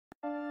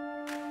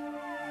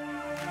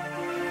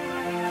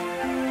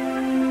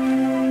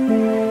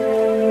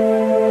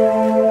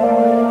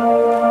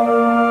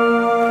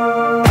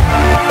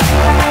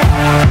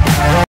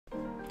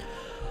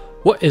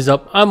What is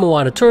up? I'm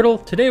Turtle.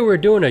 Today we're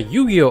doing a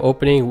Yu-Gi-Oh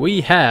opening.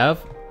 We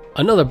have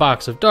another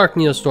box of Dark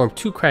NEOSTORM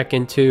to crack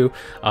into.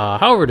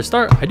 However, to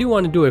start, I do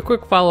want to do a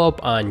quick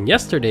follow-up on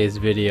yesterday's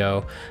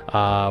video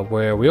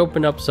where we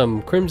opened up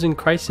some Crimson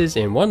Crisis,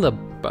 and one of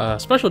the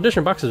special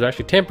edition boxes are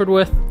actually tampered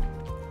with.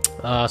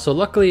 So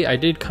luckily I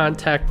did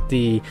contact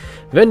the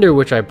vendor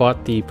which I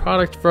bought the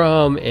product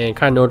from and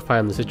kind of notify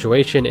them the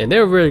situation, and they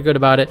were really good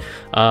about it.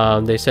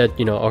 They said,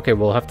 you know, okay,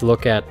 we'll have to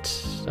look at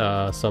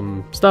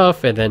some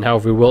stuff, and then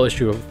however we will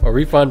issue a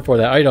refund for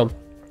that item.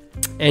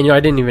 And you know,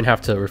 I didn't even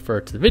have to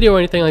refer to the video or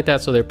anything like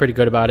that, so they're pretty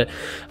good about it.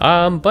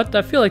 But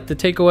I feel like the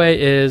takeaway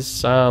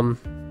is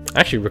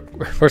actually,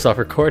 first off,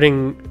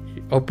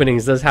 recording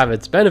openings does have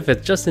its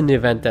benefits, just in the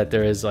event that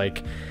there is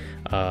like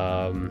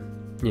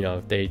you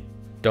know, they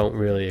don't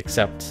really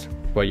accept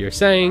what you're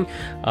saying,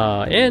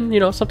 and you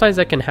know, sometimes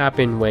that can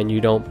happen when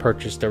you don't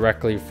purchase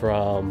directly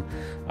from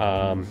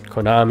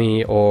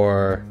Konami,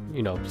 or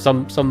you know,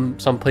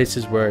 some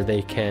places where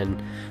they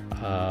can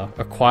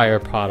acquire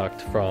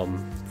product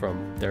from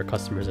their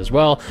customers as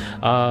well.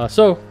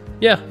 So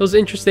yeah, it was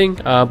interesting,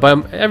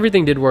 but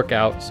everything did work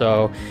out.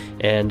 So,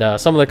 and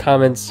some of the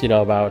comments, you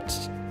know, about,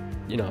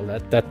 you know,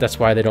 that's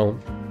why they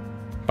don't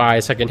buy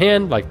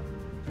secondhand, like,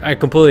 I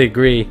completely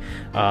agree.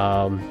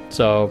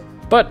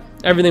 But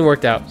everything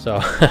worked out, so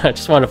I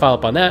just wanted to follow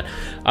up on that.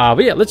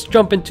 But yeah, let's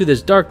jump into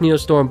this Dark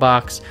NEOSTORM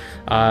box.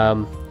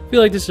 I feel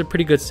like this is a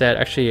pretty good set.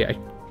 Actually,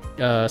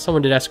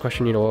 someone did ask a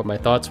question, you know, what my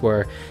thoughts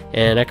were,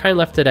 and I kind of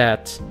left it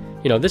at,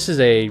 you know, this is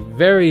a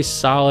very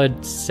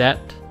solid set.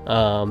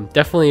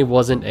 Definitely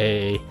wasn't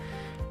a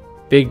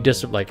big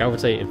like I would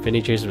say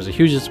Infinity Chaser was a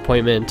huge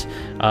disappointment.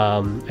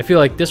 I feel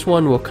like this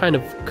one will kind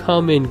of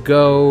come and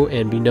go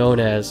and be known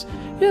as,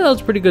 yeah, that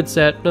was a pretty good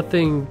set,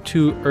 nothing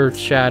too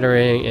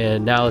earth-shattering,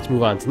 and now let's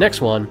move on to the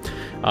next one.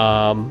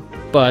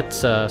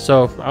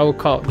 So I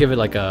would give it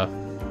like a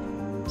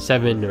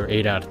 7 or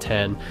 8 out of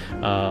 10.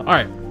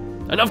 Alright,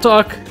 enough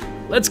talk,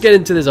 let's get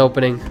into this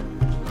opening.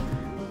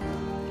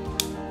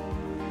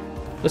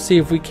 Let's see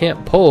if we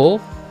can't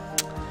pull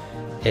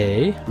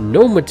a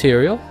no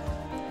material.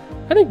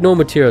 I think no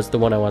material is the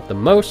one I want the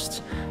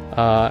most.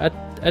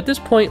 At this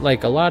point,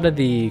 like, a lot of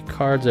the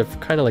cards have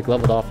kind of like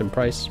leveled off in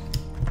price.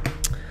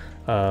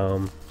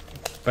 But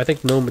I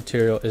think no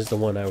material is the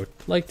one I would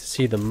like to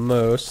see the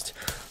most.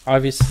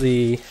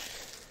 Obviously,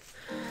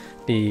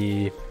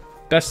 the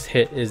best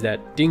hit is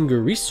that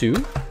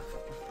Dingarisu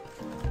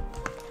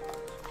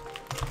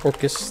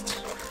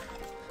Focused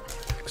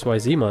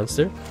XYZ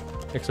monster,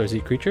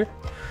 XYZ creature.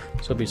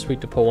 So it'd be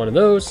sweet to pull one of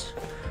those.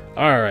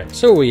 Alright,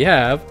 so we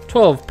have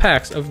 12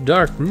 packs of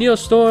Dark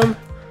NEOSTORM.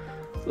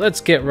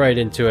 Let's get right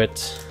into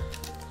it.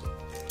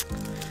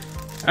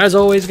 As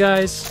always,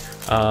 guys,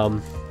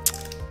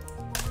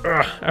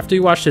 after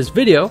you watch this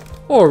video,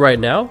 or right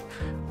now,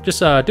 just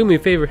do me a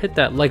favor, hit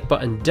that like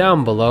button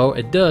down below.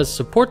 It does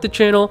support the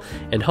channel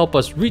and help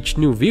us reach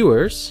new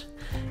viewers.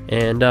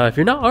 And if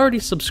you're not already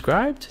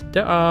subscribed,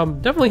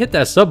 definitely hit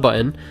that sub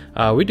button.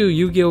 We do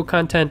Yu-Gi-Oh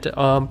content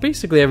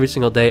basically every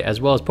single day,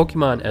 as well as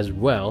Pokemon as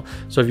well.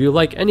 So if you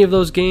like any of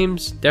those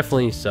games,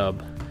 definitely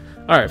sub.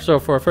 Alright, so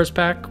for our first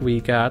pack,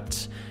 we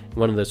got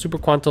one of the Super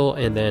Quantal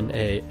and then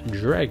a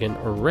Dragon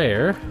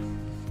Rare.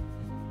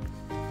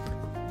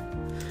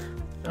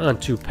 On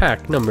to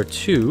pack number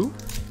 2.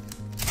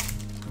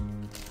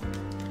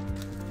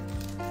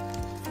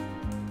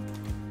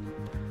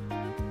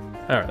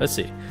 Alright, let's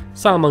see.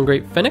 Solomon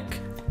Great Fennec,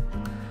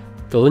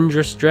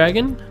 Galindrus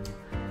Dragon,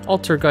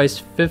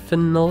 Altergeist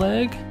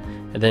Fiffinaleg,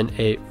 and then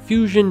a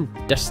Fusion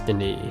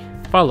Destiny,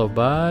 followed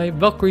by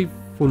Valkyrie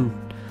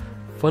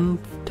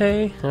Funte.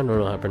 I don't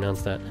know how to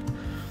pronounce that.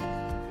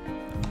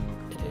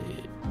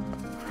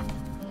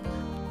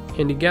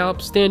 Candy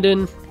Gallop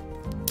stand-in.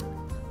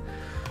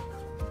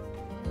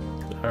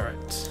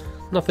 Alright,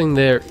 nothing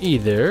there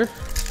either.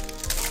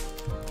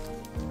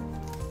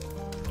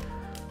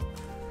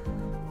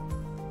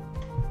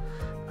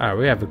 Alright,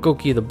 we have a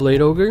Goki the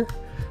Blade Ogre,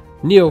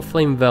 Neo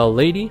Flameveil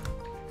Lady,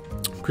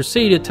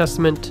 Crusadia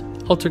Testament,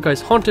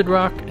 Altergeist Haunted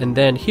Rock, and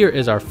then here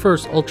is our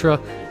first Ultra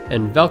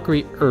and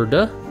Valkyrie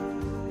Urda.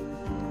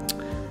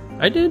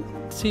 I did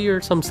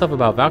see some stuff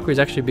about Valkyries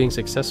actually being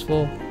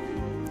successful.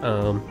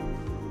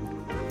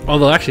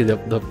 Although actually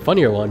the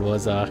funnier one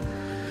was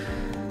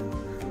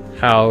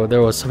how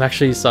there was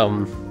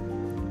some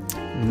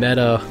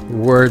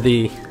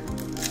meta-worthy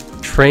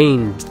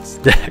trained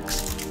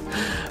decks,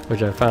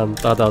 which I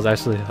thought that was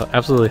actually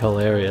absolutely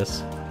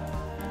hilarious.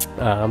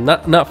 I'm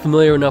not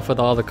familiar enough with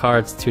all the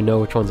cards to know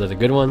which ones are the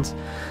good ones,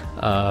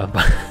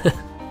 but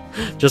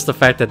just the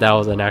fact that that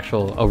was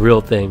a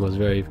real thing was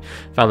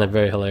found that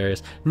very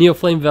hilarious. Neo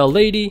Flameveil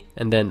Lady,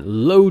 and then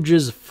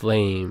Loge's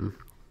Flame.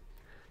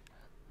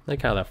 I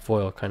like how that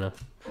foil kind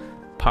of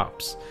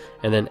pops.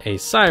 And then a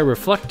Psy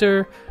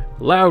Reflector,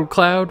 Loud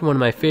Cloud, one of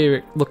my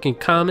favorite looking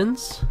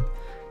commons,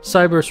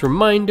 Cyber's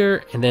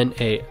Reminder, and then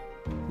a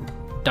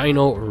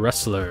Dino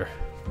Wrestler.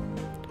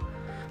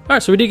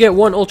 Alright, so we did get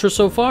one Ultra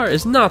so far.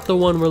 It's not the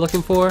one we're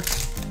looking for.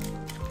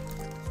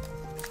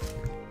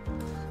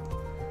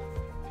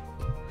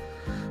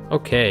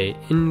 Okay,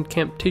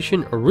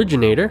 Incantation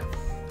Originator,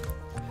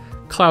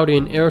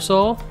 Cloudian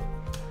Aerosol,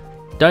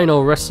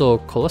 Dino Wrestle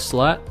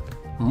Coloslat,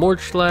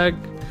 Morchlag,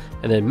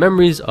 and then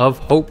Memories of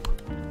Hope,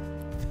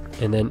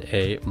 and then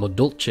a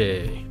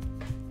Modulce.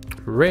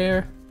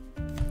 Rare,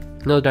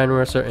 another Dino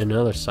Wrestler, and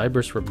another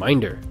Cyberse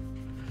Reminder.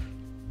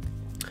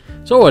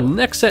 So, a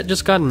next set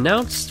just got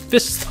announced,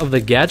 Fist of the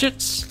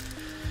Gadgets.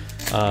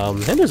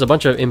 And there's a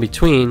bunch of in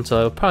between, so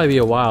it'll probably be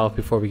a while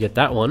before we get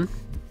that one.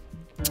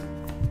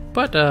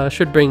 But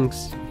should bring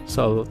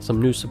some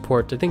new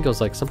support. I think it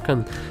was like some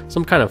kind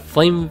of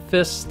Flame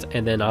Fist,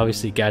 and then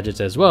obviously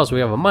gadgets as well. So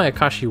we have a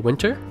Mayakashi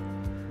Winter.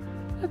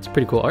 That's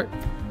pretty cool art.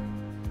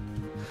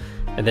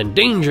 And then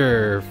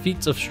Danger,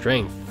 Feats of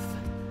Strength.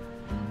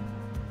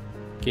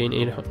 Gain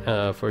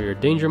 8 for your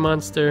Danger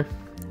monster.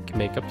 You can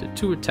make up to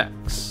 2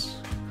 attacks.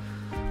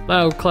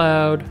 Loud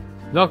Cloud,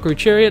 Valkyrie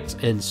Chariots,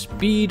 and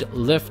Speed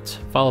Lift,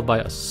 followed by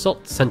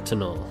Assault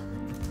Sentinel.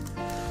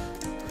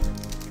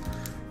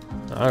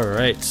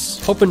 Alright,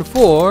 hoping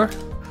for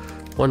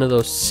one of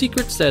those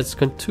secrets that's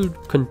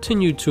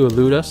continued to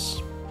elude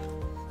us.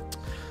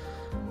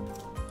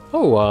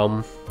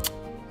 Oh,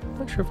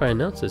 not sure if I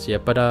announced this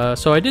yet, but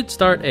so I did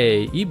start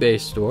a eBay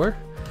store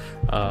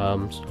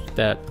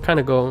that kind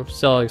of go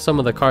sell some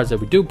of the cards that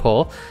we do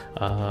pull.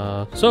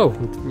 So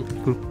you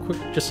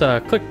can just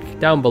click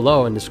down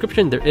below in the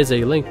description. There is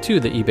a link to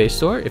the eBay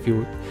store if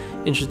you're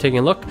interested in taking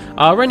a look.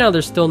 Right now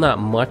there's still not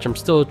much. I'm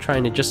still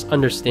trying to just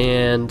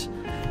understand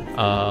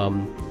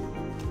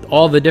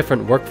all the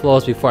different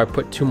workflows before I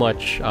put too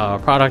much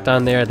product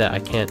on there that I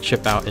can't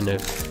ship out in a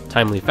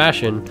timely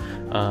fashion.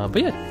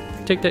 But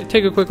yeah, take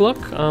a quick look.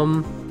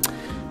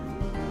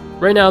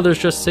 Right now there's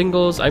just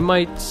singles. I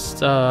might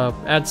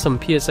add some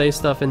PSA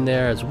stuff in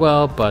there as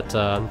well, but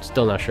I'm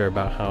still not sure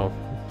about how.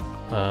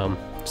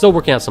 Still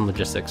working out some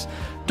logistics.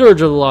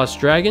 Dirge of the Lost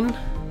Dragon,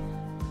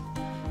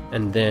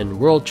 and then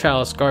World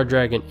Chalice Guard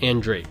Dragon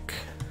and Drake.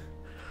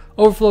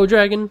 Overflow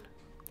Dragon,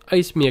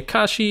 Ice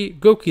Miyakashi,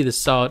 Goki the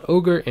Solid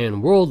Ogre,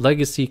 and World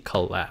Legacy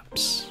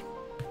Collapse.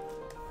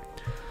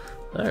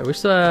 Alright, we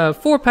still have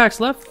 4 packs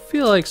left.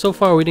 Feel like so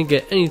far we didn't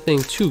get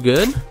anything too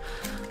good.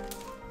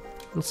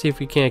 Let's see if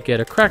we can't get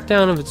a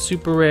crackdown of its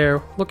super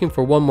rare. Looking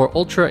for one more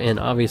ultra and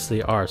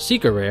obviously our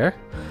secret rare.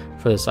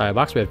 For the side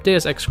box, we have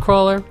Deus Ex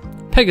Crawler,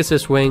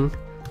 Pegasus Wing,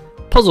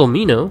 Puzzle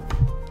Mino,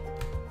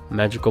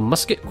 Magical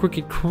Musket,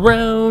 Crooked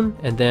Crown,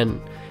 and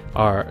then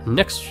our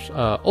next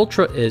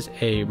ultra is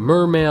a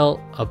Mermail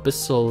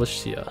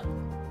Abyssalicia.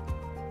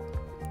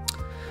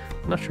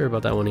 I'm not sure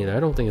about that one either.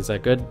 I don't think it's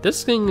that good.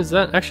 This thing is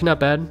actually not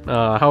bad.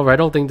 However, I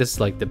don't think this is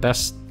like the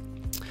best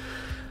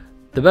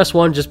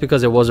one, just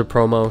because it was a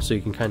promo, so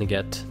you can kind of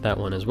get that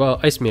one as well.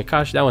 Ice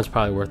Miyakashi, that one's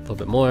probably worth a little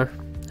bit more.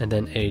 And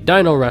then a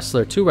Dino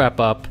Wrestler to wrap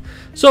up.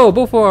 So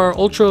both of our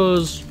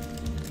ultras,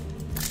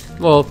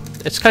 well,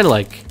 it's kind of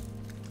like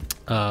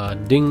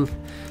ding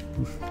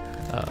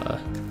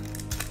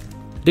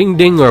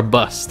ding or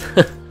bust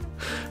for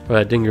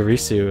that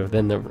Dingarisu.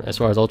 Then as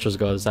far as ultras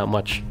go, there's not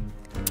much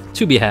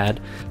to be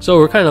had. So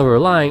we're kind of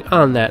relying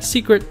on that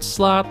secret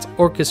slot,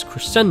 Orcus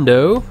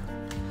Crescendo,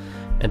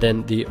 and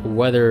then the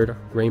Weathered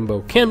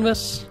Rainbow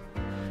Canvas,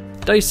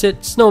 Dice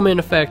It, Snowman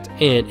Effect,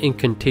 and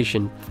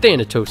Incantation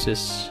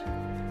Thanatosis.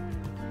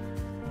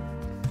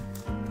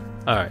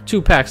 Alright,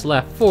 2 packs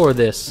left for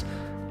this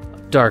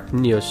Dark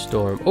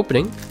Neostorm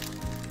opening.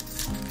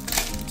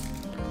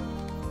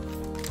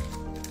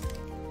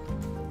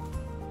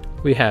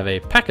 We have a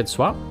Packet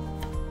Swap,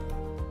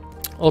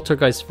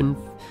 Altergeist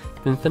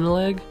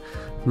Finfinileg,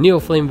 Neo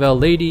Flame Veil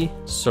Lady,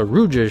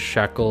 Saruja's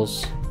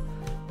Shackles,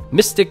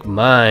 Mystic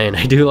Mine.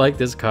 I do like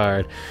this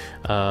card.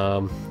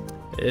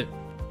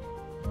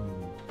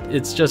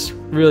 It's just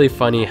really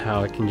funny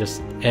how it can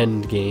just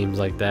end games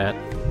like that.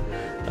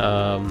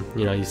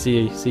 You know, you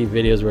see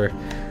videos where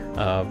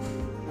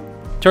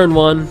turn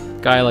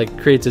 1, guy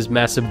like creates his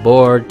massive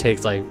board,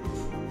 takes like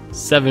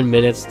 7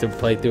 minutes to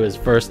play through his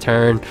first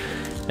turn,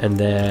 and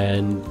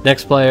then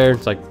next player,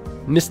 it's like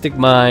Mystic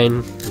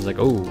Mine. He's like,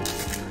 oh,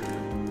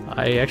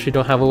 I actually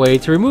don't have a way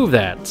to remove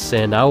that,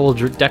 and I will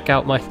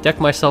deck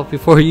myself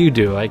before you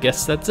do. I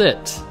guess that's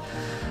it.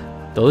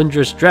 The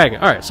Lindrus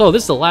Dragon. Alright, so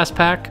this is the last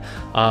pack.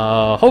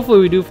 Hopefully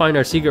we do find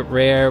our secret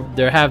rare.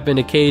 There have been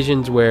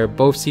occasions where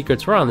both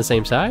secrets were on the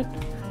same side,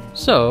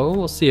 so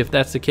we'll see if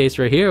that's the case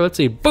right here. Let's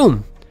see.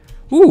 Boom!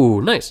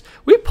 Ooh, nice.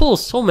 We pull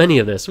so many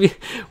of this.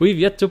 We've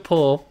yet to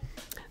pull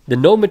the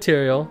No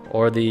Material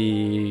or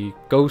the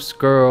Ghost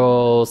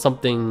Girl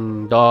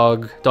something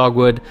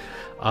Dogwood.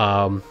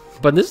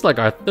 But this is like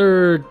our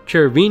 3rd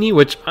Cherubini,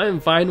 which I'm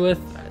fine with.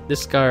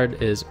 This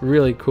card is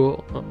really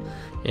cool,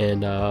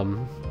 and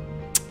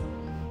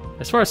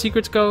as far as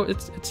secrets go,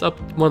 it's up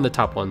one of the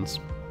top ones.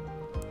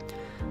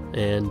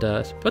 And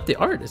but the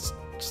art is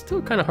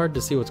still kind of hard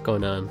to see what's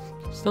going on.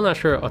 Still not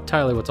sure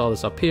entirely what's all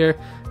this up here,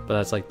 but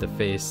that's like the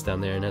face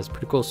down there, and has a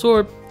pretty cool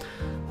sword.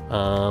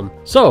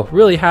 So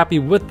really happy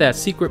with that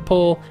secret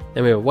pull.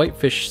 Then we have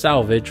Whitefish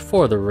Salvage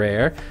for the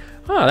rare.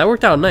 Ah, that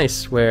worked out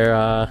nice.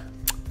 Where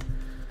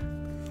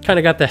kind kind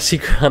of got that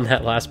secret on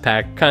that last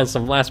pack. Kind of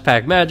some last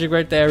pack magic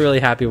right there. Really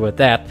happy with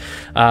that.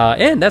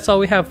 And that's all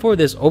we have for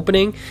this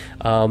opening.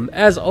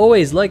 As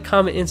always, like,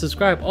 comment, and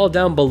subscribe all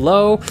down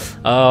below.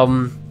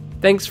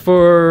 Thanks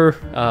for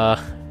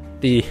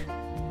the...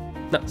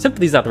 No,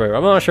 sympathy's not the right word.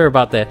 I'm not sure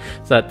about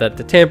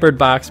the tampered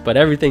box, but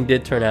everything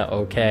did turn out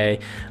okay.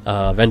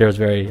 Vendor was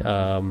very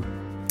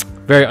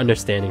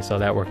understanding, so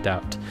that worked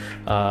out.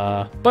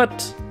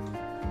 But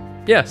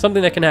yeah,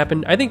 something that can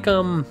happen. I think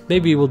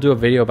maybe we'll do a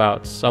video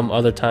about some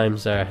other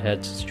times I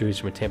had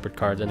situation with tampered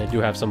cards, and I do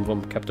have some of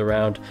them kept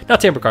around.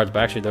 Not tampered cards,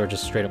 but actually they were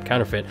just straight up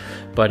counterfeit.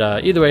 But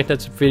either way,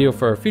 that's a video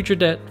for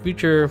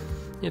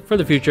for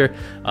the future.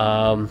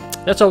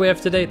 That's all we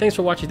have today. Thanks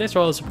for watching. Thanks for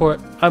all the support.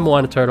 I'm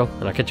YuGiOh,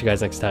 and I'll catch you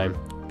guys next time.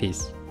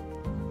 Peace.